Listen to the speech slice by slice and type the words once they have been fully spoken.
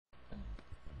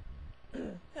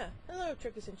Hello,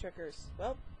 Trekkies and Trekkers.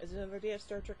 Well, it's another day of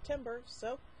Star Trek Timber,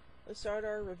 so let's start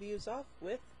our reviews off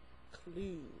with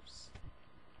clues.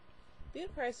 The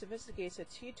Enterprise investigates a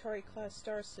Chitauri-class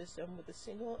star system with a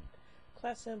single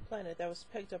Class M planet that was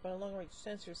picked up on a long-range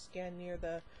sensor scan near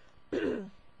the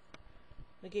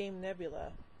Nagame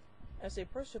Nebula. As they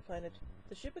approach the planet,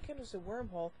 the ship encounters a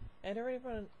wormhole, and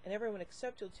everyone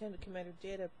except Lieutenant Commander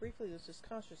Data briefly loses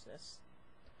consciousness.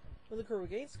 When the crew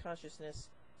regains consciousness,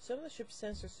 some of the ship's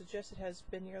sensors suggest it has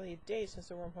been nearly a day since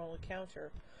the wormhole encounter,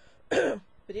 but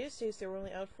Data states they were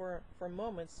only out for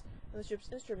moments, and the ship's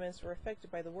instruments were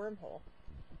affected by the wormhole.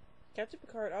 Captain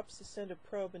Picard opts to send a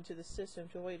probe into the system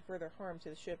to avoid further harm to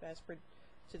the ship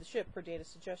per Data's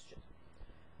suggestion.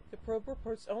 The probe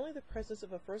reports only the presence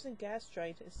of a frozen gas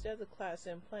giant instead of the Class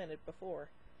M planet before.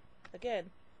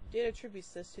 Again, Data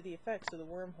attributes this to the effects of the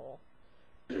wormhole.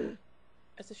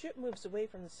 As the ship moves away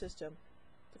from the system,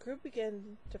 the crew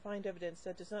begin to find evidence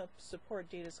that does not support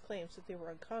Data's claims that they were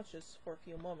unconscious for a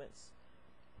few moments.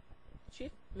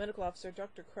 Chief Medical Officer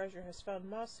Dr. Crusher has found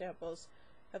moss samples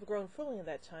have grown fully in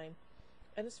that time,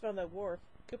 and has found that Worf,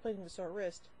 complaining of a sore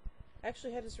wrist,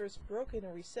 actually had his wrist broken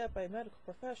and reset by a medical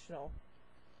professional.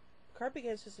 Picard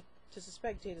begins to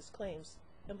suspect Data's claims,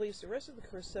 and believes the rest of the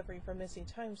crew is suffering from missing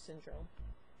time syndrome.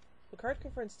 Picard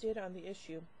confronts Data on the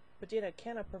issue, but Data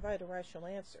cannot provide a rational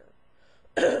answer.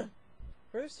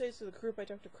 Further studies of the crew by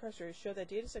Dr. Crusher show that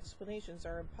Data's explanations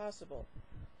are impossible.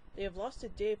 They have lost a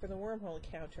day from the wormhole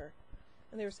encounter,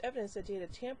 and there is evidence that Data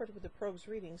tampered with the probe's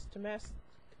readings to mask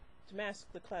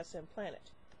the Class M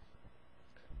planet.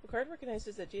 Picard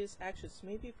recognizes that Data's actions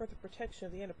may be for the protection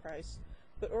of the Enterprise,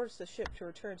 but orders the ship to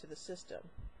return to the system.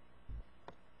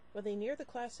 When they near the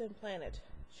Class M planet,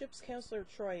 ship's counselor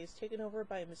Troi is taken over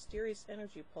by a mysterious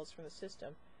energy pulse from the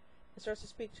system, and starts to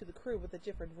speak to the crew with a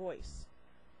different voice.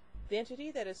 The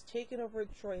entity that has taken over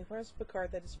Troi informs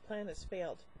Picard that his plan has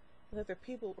failed, and that their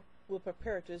people will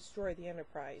prepare to destroy the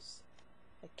Enterprise.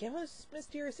 Again with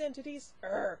mysterious entities?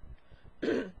 Urgh!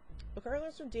 Picard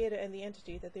learns from Data and the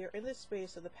entity that they are in the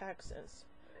space of the Paxans,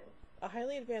 a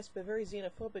highly advanced but very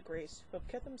xenophobic race who have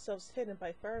kept themselves hidden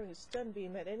by firing a stun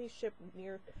beam at any ship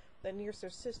that nears their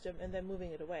system and then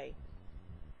moving it away.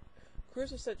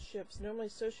 Crews of such ships normally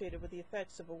associated with the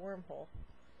effects of a wormhole.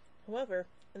 However,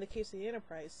 in the case of the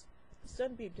Enterprise, the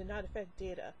stun beam did not affect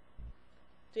Data.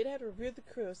 Data had reviewed the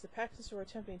crew as the Paxans were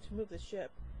attempting to move the ship,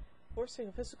 forcing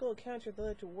a physical encounter that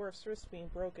led to Worf's wrist being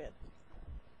broken.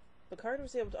 Picard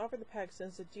was able to offer the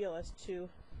Paxans a deal as to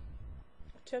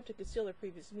attempt to conceal their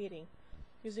previous meeting,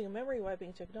 using a memory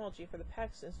wiping technology for the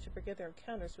Paxans to forget their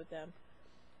encounters with them,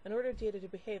 and ordered Data to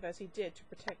behave as he did to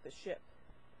protect the ship.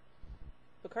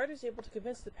 Picard is able to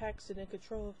convince the Paxton in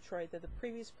control of Troi that the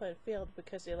previous plan failed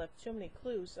because they left too many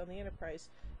clues on the Enterprise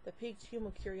that piqued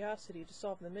human curiosity to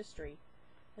solve the mystery,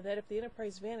 and that if the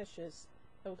Enterprise vanishes,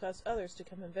 it will cause others to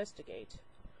come investigate.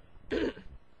 The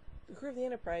crew of the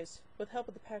Enterprise, with help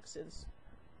of the Paxtons,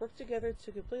 work together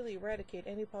to completely eradicate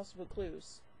any possible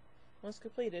clues. Once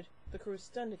completed, the crew is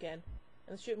stunned again,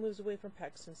 and the ship moves away from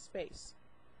Paxton space.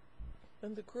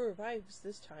 When the crew arrives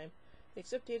this time, they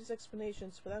accept Data's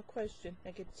explanations without question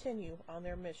and continue on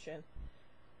their mission.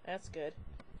 That's good.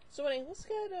 So anyway, let's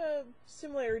get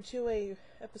similar to a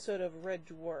episode of Red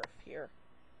Dwarf here.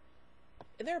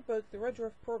 In their book, The Red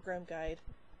Dwarf Program Guide,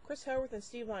 Chris Howarth and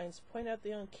Steve Lyons point out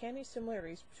the uncanny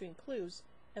similarities between Clues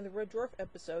and the Red Dwarf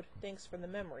episode Thanks for the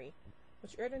Memory,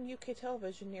 which aired on UK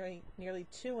television nearly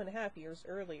 2.5 years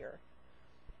earlier.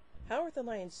 Howarth and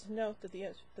Lyons note that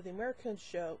the American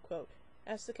show, quote,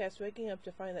 asks the cast waking up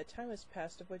to find that time has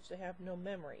passed of which they have no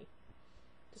memory.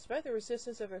 Despite the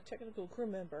resistance of their technical crew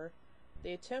member,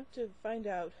 they attempt to find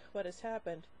out what has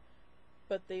happened,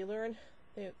 but they learn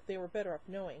they were better off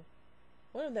knowing.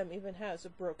 One of them even has a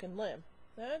broken limb.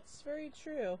 That's very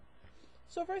true.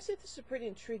 So far I say this is a pretty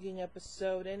intriguing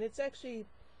episode, and it's actually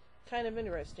kind of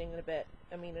interesting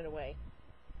in a way.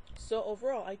 So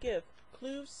overall, I give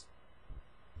Clues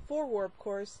 4 warp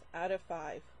cores out of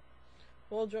 5.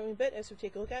 Well, join me a bit as we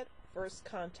take a look at First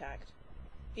Contact.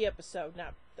 The episode,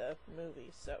 not the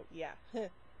movie, so yeah.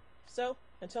 So,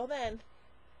 until then,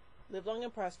 live long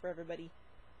and prosper, everybody.